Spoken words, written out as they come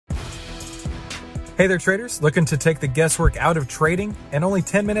Hey there, traders. Looking to take the guesswork out of trading in only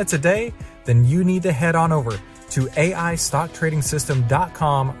 10 minutes a day? Then you need to head on over to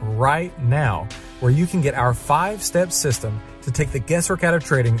AIStockTradingSystem.com right now, where you can get our 5-step system to take the guesswork out of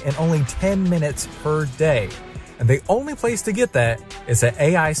trading in only 10 minutes per day. And the only place to get that is at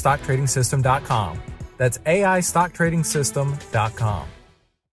AIStockTradingSystem.com. That's AIStockTradingSystem.com.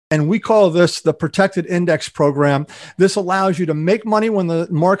 And we call this the Protected Index Program. This allows you to make money when the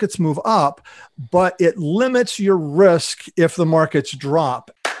markets move up, but it limits your risk if the markets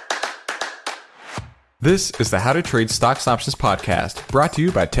drop. This is the How to Trade Stocks and Options podcast, brought to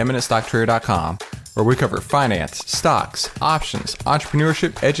you by 10MinuteStockTrader.com, where we cover finance, stocks, options,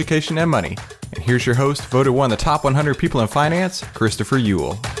 entrepreneurship, education, and money. And here's your host, voted one of the top 100 people in finance, Christopher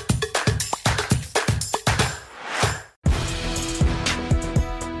Uhl.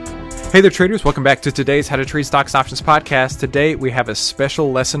 Hey there, traders. Welcome back to today's How to Trade Stocks and Options podcast. Today, we have a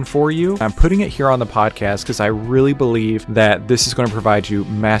special lesson for you. I'm putting it here on the podcast because I really believe that this is going to provide you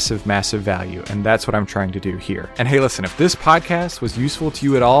massive, massive value. And that's what I'm trying to do here. And hey, listen, if this podcast was useful to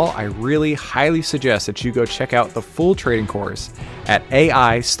you at all, I really highly suggest that you go check out the full trading course at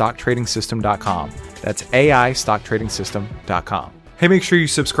AIStockTradingSystem.com. That's AIStockTradingSystem.com. Hey, make sure you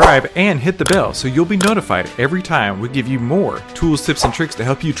subscribe and hit the bell so you'll be notified every time we give you more tools, tips, and tricks to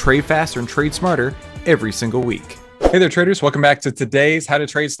help you trade faster and trade smarter every single week. Hey there, traders. Welcome back to today's How to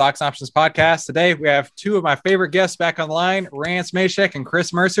Trade Stocks and Options podcast. Today, we have two of my favorite guests back on the line, Rance Mashek and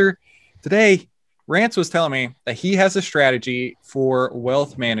Chris Mercer. Today, Rance was telling me that he has a strategy for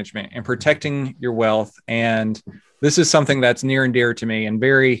wealth management and protecting your wealth. And this is something that's near and dear to me and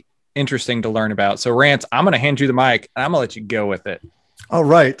very interesting to learn about. So Rance, I'm going to hand you the mic and I'm going to let you go with it. All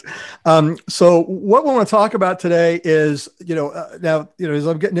right. So what we want to talk about today is, now, as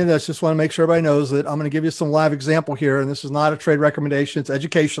I'm getting into this, just want to make sure everybody knows that I'm going to give you some live example here. And this is not a trade recommendation. It's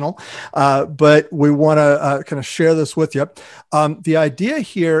educational. But we want to kind of share this with you. The idea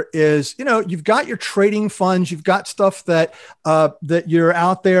here is, you've got your trading funds, you've got stuff that you're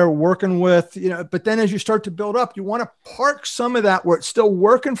out there working with, but then as you start to build up, you want to park some of that where it's still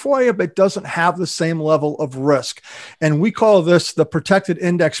working for you, but doesn't have the same level of risk. And we call this the Protected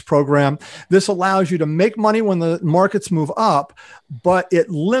Index Program. This allows you to make money when the markets move up, but it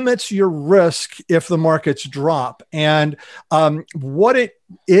limits your risk if the markets drop. And what it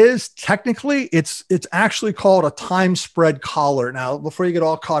is technically, it's actually called a time spread collar. Now, before you get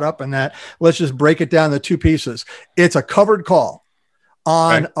all caught up in that, let's just break it down into two pieces. It's a covered call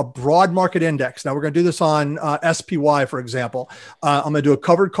on a broad market index. Now we're going to do this on SPY, for example. I'm going to do a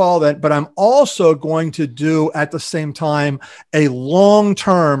covered call then, but I'm also going to do at the same time a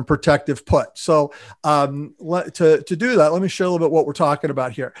long-term protective put. So to do that, let me show you a little bit what we're talking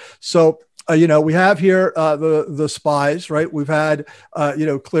about here. So we have here the SPYs, right? We've had,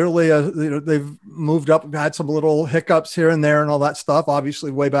 clearly, they've moved up. We've had some little hiccups here and there and all that stuff. Obviously,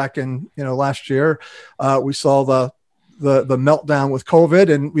 way back in, last year, we saw the meltdown with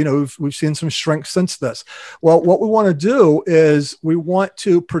COVID, and we've seen some shrink since this. Well, what we want to do is we want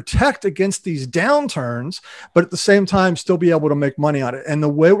to protect against these downturns, but at the same time still be able to make money on it. And the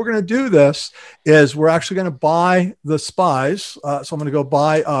way we're going to do this is we're actually going to buy the SPYs. So I'm going to go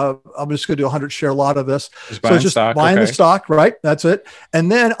buy. I'm just going to do a 100 share lot of this. Just buying the stock, right? That's it.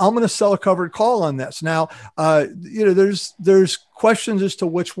 And then I'm going to sell a covered call on this. Now, there's questions as to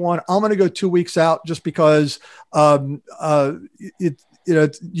which one. I'm going to go 2 weeks out just because you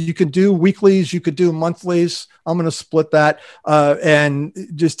can do weeklies, you could do monthlies. I'm going to split that. And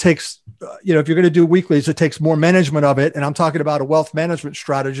it just takes, if you're going to do weeklies, it takes more management of it. And I'm talking about a wealth management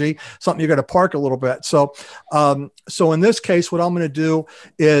strategy, something you're going to park a little bit. So in this case, what I'm going to do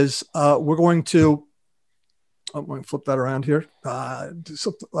is I'm going to flip that around here. I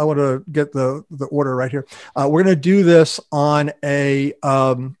want to get the order right here. We're going to do this on a,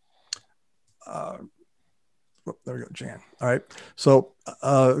 there we go, Jan. All right. So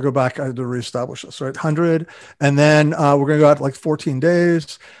go back. I had to reestablish this, right? 100. And then we're going to go out like 14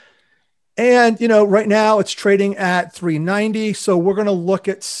 days. And, right now it's trading at 390. So we're going to look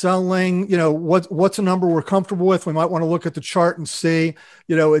at selling, what's a number we're comfortable with. We might want to look at the chart and see,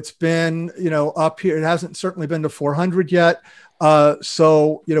 it's been, up here. It hasn't certainly been to 400 yet.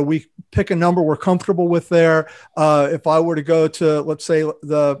 So, we pick a number we're comfortable with there. If I were to go to, let's say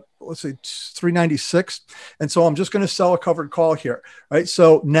 396. And so I'm just going to sell a covered call here, right?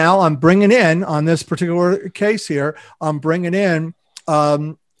 So now I'm bringing in, on this particular case here, I'm bringing in,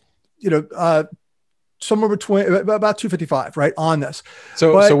 somewhere between about 255, right, on this.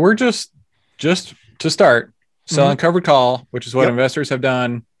 So we're just to start selling covered call, which is what investors have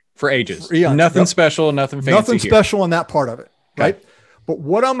done for ages. Nothing special, nothing fancy. Nothing special in that part of it, right? But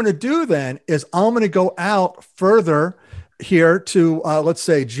what I'm going to do then is I'm going to go out further here to, let's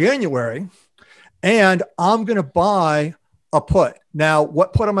say January, and I'm going to buy a put. Now,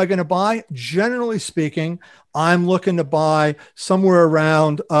 what put am I going to buy? Generally speaking, I'm looking to buy somewhere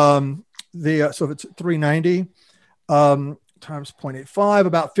around so if it's 390 times 0.85,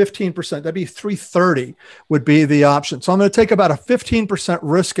 about 15%, that'd be 330 would be the option. So I'm going to take about a 15%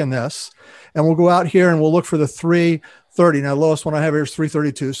 risk in this, and we'll go out here and we'll look for the 330. Now, the lowest one I have here is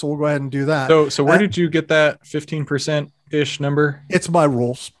 332. So we'll go ahead and do that. So where did you get that 15% ish number? It's my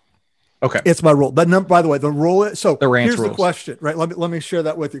rules. Okay. It's my rule. But by the way, the rule is, so here's rules. The question, right? Let me share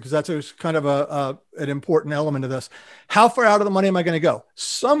that with you, because that's kind of an important element of this. How far out of the money am I going to go?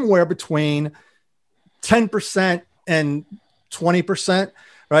 Somewhere between 10% and 20%,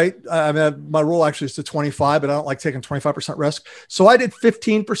 right? I mean, my rule actually is to 25, but I don't like taking 25% risk. So I did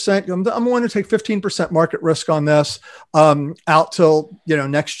 15%. I'm going to take 15% market risk on this out till,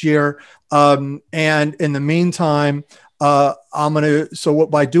 next year. And in the meantime,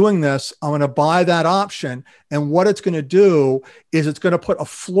 by doing this, I'm going to buy that option. And what it's going to do is it's going to put a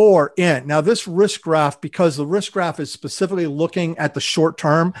floor in. Now, this risk graph, because the risk graph is specifically looking at the short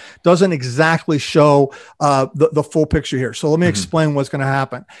term, doesn't exactly show the full picture here. So let me explain what's going to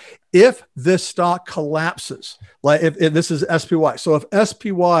happen. If this stock collapses, like if this is SPY. So if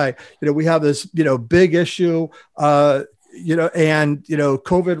SPY, we have this, big issue, COVID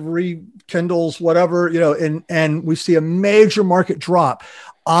rekindles whatever, and we see a major market drop,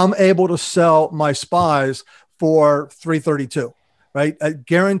 I'm able to sell my SPYs for 332, right?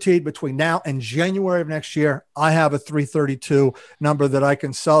 Guaranteed between now and January of next year, I have a 332 number that I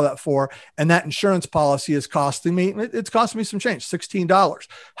can sell that for. And that insurance policy is costing me, it's costing me some change, $16.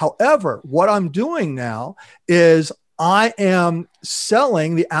 However, what I'm doing now is I am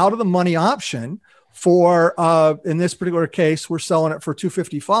selling the out of the money option for, in this particular case, we're selling it for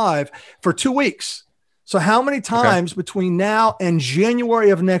 $255 for 2 weeks. So how many times between now and January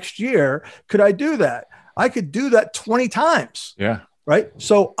of next year could I do that? I could do that 20 times. Yeah. Right.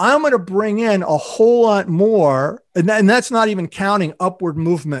 So I'm going to bring in a whole lot more. And that's not even counting upward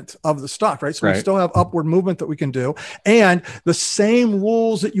movement of the stock, right? So we still have upward movement that we can do. And the same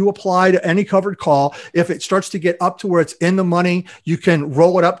rules that you apply to any covered call, if it starts to get up to where it's in the money, you can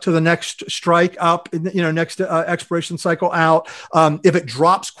roll it up to the next strike up, next expiration cycle out. If it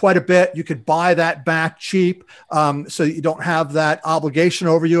drops quite a bit, you could buy that back cheap. So you don't have that obligation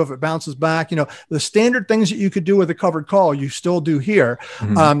over you if it bounces back. The standard things that you could do with a covered call, you still do here,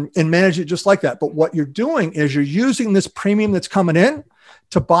 and manage it just like that. But what you're doing is you're using this premium that's coming in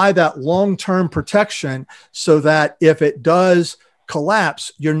to buy that long-term protection so that if it does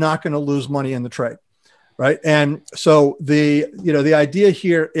collapse, you're not going to lose money in the trade. Right. And so the idea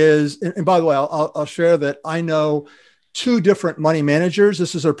here is, and by the way, I'll share that I know 2 different money managers.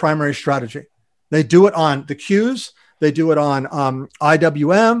 This is their primary strategy. They do it on the Qs, they do it on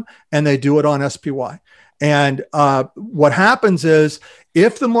IWM, and they do it on SPY. And what happens is,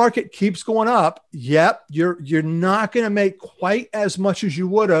 if the market keeps going up, you're not going to make quite as much as you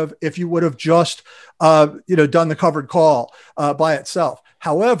would have if you would have just done the covered call by itself.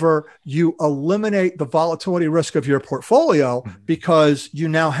 However, you eliminate the volatility risk of your portfolio because you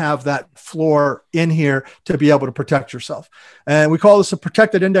now have that floor in here to be able to protect yourself. And we call this a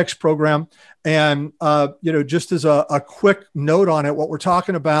protected index program. And, just as a quick note on it, what we're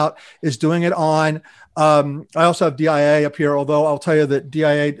talking about is doing it on, I also have DIA up here, although I'll tell you that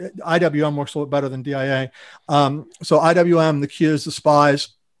IWM works a little better than DIA. So IWM, the Qs, the SPYs,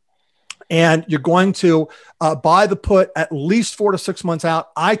 and you're going to buy the put at least 4 to 6 months out.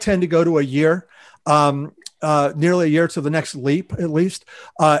 I tend to go to a year, nearly a year to the next leap at least.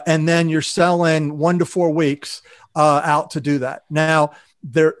 And then you're selling 1 to 4 weeks out to do that. Now,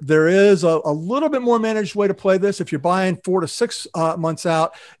 there is a little bit more managed way to play this. If you're buying 4 to 6 months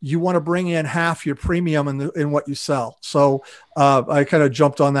out, you want to bring in half your premium in what you sell. So I kind of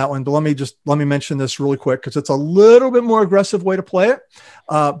jumped on that one, but let me mention this really quick because it's a little bit more aggressive way to play it.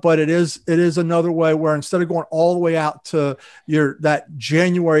 But it is another way where instead of going all the way out to that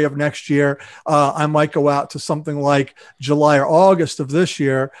January of next year, I might go out to something like July or August of this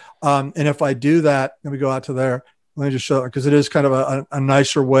year. And if I do that, let me go out to there. Let me just show it because it is kind of a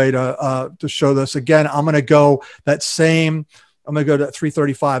nicer way to show this. Again, I'm going to go to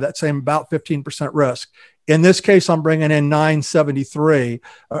 335, that same about 15% risk. In this case, I'm bringing in 973.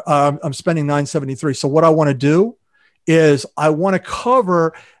 I'm spending 973. So what I want to do is I want to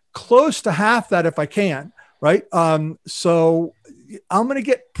cover close to half that if I can, right? So I'm going to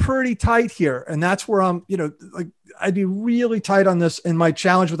get pretty tight here. And that's where I'd be really tight on this. And my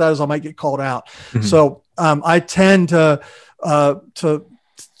challenge with that is I might get called out. So I tend to to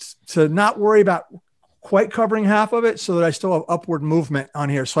not worry about quite covering half of it, so that I still have upward movement on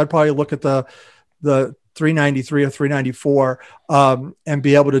here. So I'd probably look at the 393 or 394 and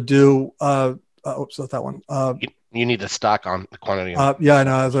be able to do. Oops, not that one. You need a stock on the quantity. Yeah,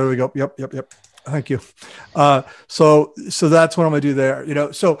 no, there we go. Yep. Thank you. So that's what I'm going to do there,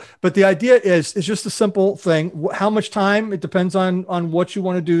 but the idea is just a simple thing. How much time? It depends on what you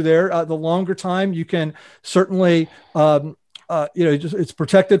want to do there. The longer time you can certainly, it's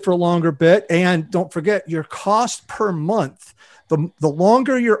protected for a longer bit. And don't forget your cost per month. The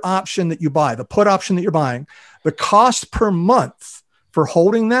longer your option that you buy, the put option that you're buying, the cost per month for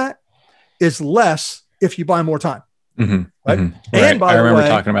holding that is less if you buy more time. Mm-hmm, right. Mm-hmm. And by I remember the way,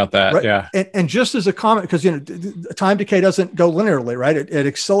 talking about that. Right? Yeah. And just as a comment, because, time decay doesn't go linearly, right? It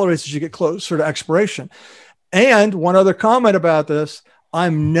accelerates as you get closer to expiration. And one other comment about this,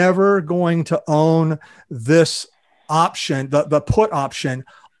 I'm never going to own this option, the put option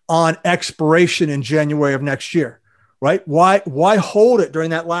on expiration in January of next year. Right? Why hold it during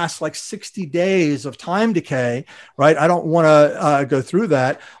that last 60 days of time decay? Right? I don't want to go through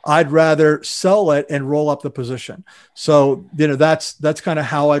that. I'd rather sell it and roll up the position. So, that's kind of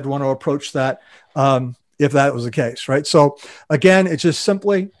how I'd want to approach that. If that was the case, right? So again, it's just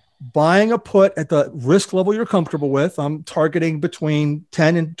simply buying a put at the risk level you're comfortable with. I'm targeting between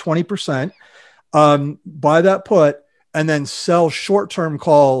 10 and 20%. Buy that put and then sell short-term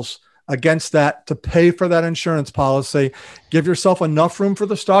calls against that to pay for that insurance policy. Give yourself enough room for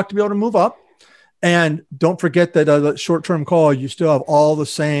the stock to be able to move up. And don't forget that the short-term call, you still have all the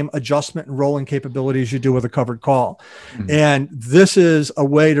same adjustment and rolling capabilities you do with a covered call. Mm-hmm. And this is a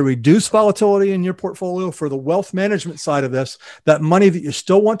way to reduce volatility in your portfolio for the wealth management side of this, that money that you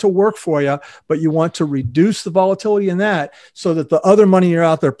still want to work for you, but you want to reduce the volatility in that so that the other money you're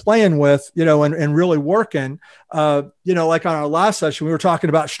out there playing with, and really working, like on our last session, we were talking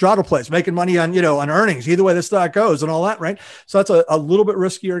about straddle plays, making money on, on earnings, either way the stock goes and all that, right? So that's a little bit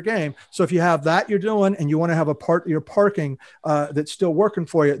riskier game. So if you have that you're doing and you want to have a part you're parking that's still working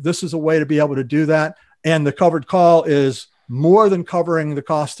for you, this is a way to be able to do that. And the covered call is more than covering the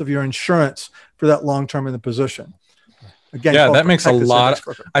cost of your insurance for that long-term in the position. Again, yeah, that makes a lot.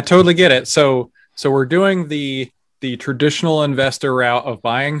 I totally get it. So we're doing the traditional investor route of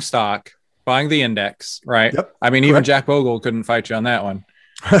buying stock, buying the index, right? Yep. I mean, even Jack Bogle couldn't fight you on that one.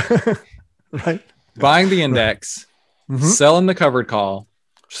 Right. Buying the index, selling the covered call.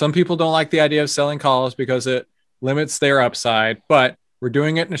 Some people don't like the idea of selling calls because it limits their upside, but we're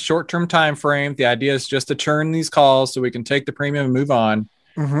doing it in a short-term time frame. The idea is just to churn these calls so we can take the premium and move on.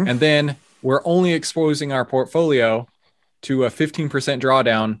 Mm-hmm. And then we're only exposing our portfolio to a 15%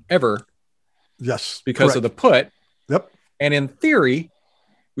 drawdown ever. Yes. Because of the put. Yep. And in theory,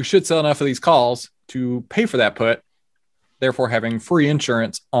 we should sell enough of these calls to pay for that put, therefore having free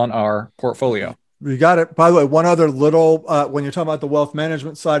insurance on our portfolio. You got it. By the way, one other little, when you're talking about the wealth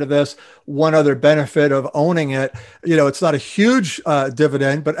management side of this, one other benefit of owning it, it's not a huge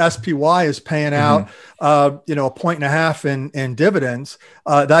dividend, but SPY is paying out, 1.5 in dividends.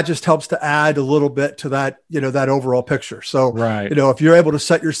 That just helps to add a little bit to that, that overall picture. So, right. If you're able to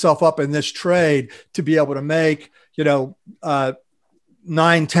set yourself up in this trade to be able to make,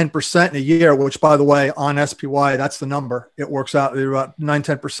 9-10% in a year, which by the way, on SPY, that's the number. It works out about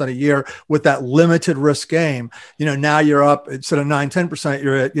 9-10% a year with that limited risk game. Now you're up instead of 9-10%,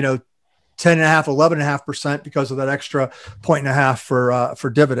 you're at, 10.5, 11.5% because of that extra 1.5 for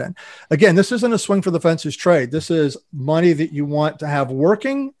dividend. Again, this isn't a swing for the fences trade. This is money that you want to have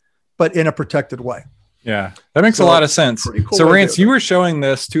working, but in a protected way. Yeah, that makes a lot of sense. Cool so Rance, you were showing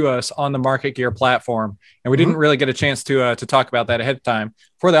this to us on the Market Gear platform, and we didn't really get a chance to talk about that ahead of time.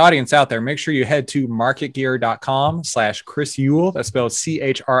 For the audience out there, make sure you head to marketgear.com/Chris Uhl. That's spelled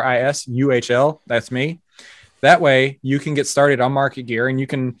CHRISUHL. That's me. That way you can get started on Market Gear and you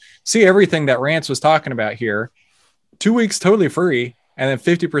can see everything that Rance was talking about here. 2 weeks totally free, and then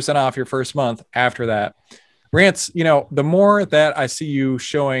 50% off your first month after that. Rance, the more that I see you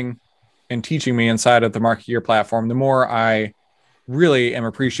showing and teaching me inside of the Market Gear platform, the more I really am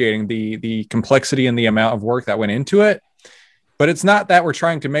appreciating the complexity and the amount of work that went into it. But it's not that we're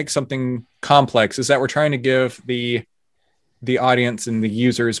trying to make something complex. It's that we're trying to give the audience and the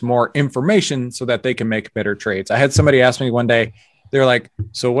users more information so that they can make better trades. I had somebody ask me one day, they're like,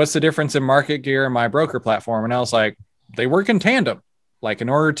 so what's the difference in Market Gear and my broker platform? And I was like, they work in tandem. Like in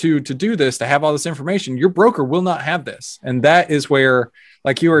order to do this, to have all this information, your broker will not have this. And that is where,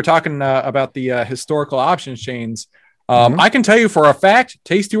 like you were talking about the historical options chains. I can tell you for a fact,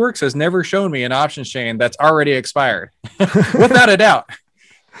 Tastyworks has never shown me an options chain that's already expired without a doubt.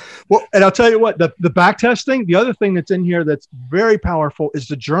 Well, and I'll tell you what, the back testing, the other thing that's in here that's very powerful is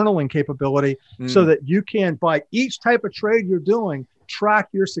the journaling capability so that you can, by each type of trade you're doing, track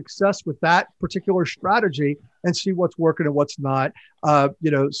your success with that particular strategy and see what's working and what's not.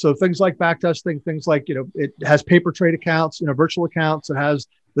 So things like back testing, things like, it has paper trade accounts, virtual accounts. It has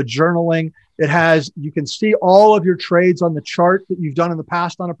the journaling. You can see all of your trades on the chart that you've done in the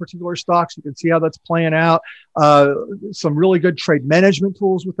past on a particular stock. So you can see how that's playing out. Some really good trade management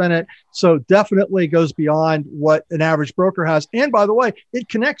tools within it. So definitely goes beyond what an average broker has. And by the way, it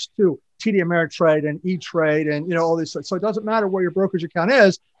connects to TD Ameritrade and E-Trade and, all these. So it doesn't matter where your brokerage account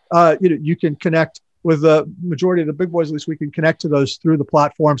is. You can connect with the majority of the big boys. At least we can connect to those through the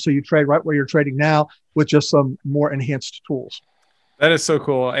platform. So you trade right where you're trading now with just some more enhanced tools. That is so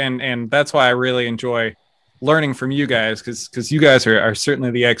cool. And that's why I really enjoy learning from you guys, because you guys are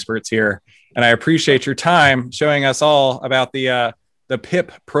certainly the experts here. And I appreciate your time showing us all about the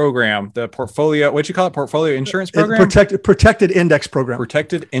PIP program, the portfolio, what you call it, portfolio insurance program? Protected index program.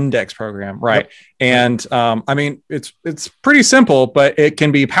 Protected index program. Right. Yep. And it's pretty simple, but it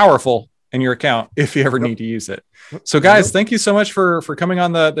can be powerful in your account if you ever need to use it. So guys, thank you so much for coming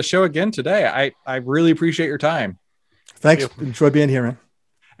on the show again today. I really appreciate your time. Thanks. Enjoy being here, man.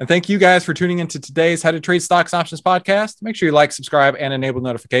 And thank you guys for tuning into today's How to Trade Stocks Options podcast. Make sure you like, subscribe, and enable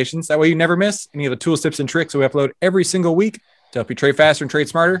notifications. That way you never miss any of the tools, tips, and tricks that we upload every single week to help you trade faster and trade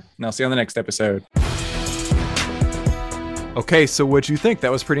smarter. And I'll see you on the next episode. Okay, so what'd you think?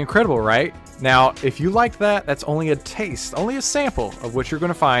 That was pretty incredible, right? Now, if you like that, that's only a taste, only a sample of what you're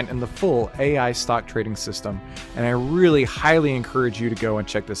going to find in the full AI stock trading system. And I really highly encourage you to go and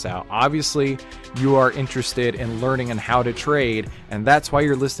check this out. Obviously, you are interested in learning on how to trade, and that's why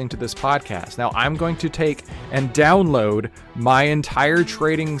you're listening to this podcast. Now, I'm going to take and download my entire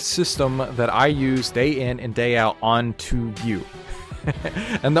trading system that I use day in and day out onto you.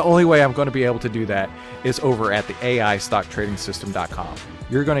 And the only way I'm going to be able to do that is over at the AIStockTradingSystem.com.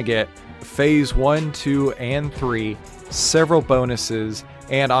 You're going to get phase 1, 2, and 3, several bonuses,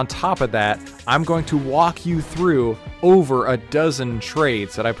 and on top of that, I'm going to walk you through over a dozen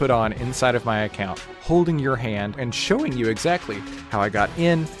trades that I put on inside of my account, holding your hand and showing you exactly how I got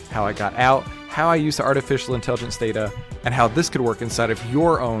in, how I got out, how I use the artificial intelligence data, and how this could work inside of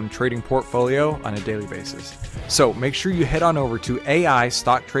your own trading portfolio on a daily basis. So make sure you head on over to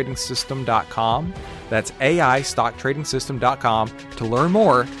AIStockTradingSystem.com. That's AIStockTradingSystem.com to learn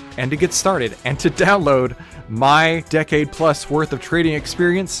more and to get started and to download my decade plus worth of trading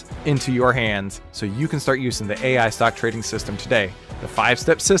experience into your hands so you can start using the AI stock trading system today, the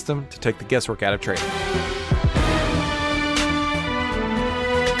 5-step system to take the guesswork out of trading.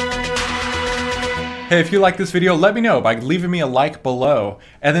 Hey, if you like this video, let me know by leaving me a like below,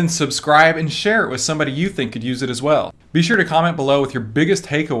 and then subscribe and share it with somebody you think could use it as well. Be sure to comment below with your biggest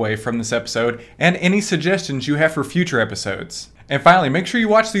takeaway from this episode and any suggestions you have for future episodes. And finally, make sure you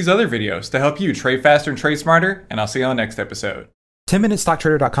watch these other videos to help you trade faster and trade smarter, and I'll see you on the next episode.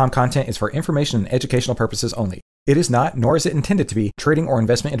 10MinuteStockTrader.com content is for information and educational purposes only. It is not, nor is it intended to be, trading or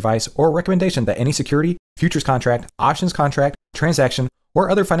investment advice or recommendation that any security, futures contract, options contract, transaction, or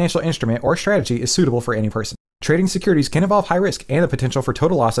other financial instrument or strategy is suitable for any person. Trading securities can involve high risk and the potential for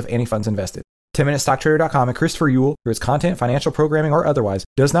total loss of any funds invested. 10MinuteStockTrader.com and Christopher Uhl, through its content, financial programming, or otherwise,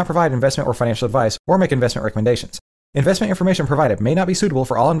 does not provide investment or financial advice or make investment recommendations. Investment information provided may not be suitable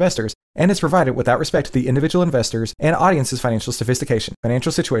for all investors and is provided without respect to the individual investors and audience's financial sophistication,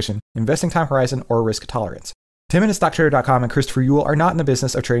 financial situation, investing time horizon, or risk tolerance. 10MinuteStockTrader.com and Christopher Uhl are not in the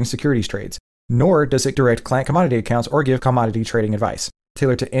business of trading securities trades, nor does it direct client commodity accounts or give commodity trading advice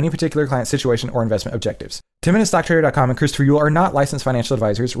tailored to any particular client situation or investment objectives. 10MinuteStockTrader.com and Christopher Uhl are not licensed financial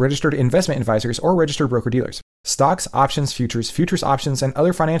advisors, registered investment advisors, or registered broker-dealers. Stocks, options, futures options, and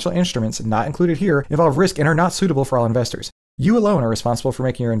other financial instruments not included here involve risk and are not suitable for all investors. You alone are responsible for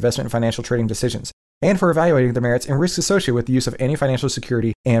making your investment and financial trading decisions, and for evaluating the merits and risks associated with the use of any financial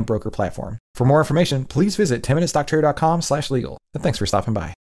security and broker platform. For more information, please visit 10MinuteStockTrader.com/legal. And thanks for stopping by.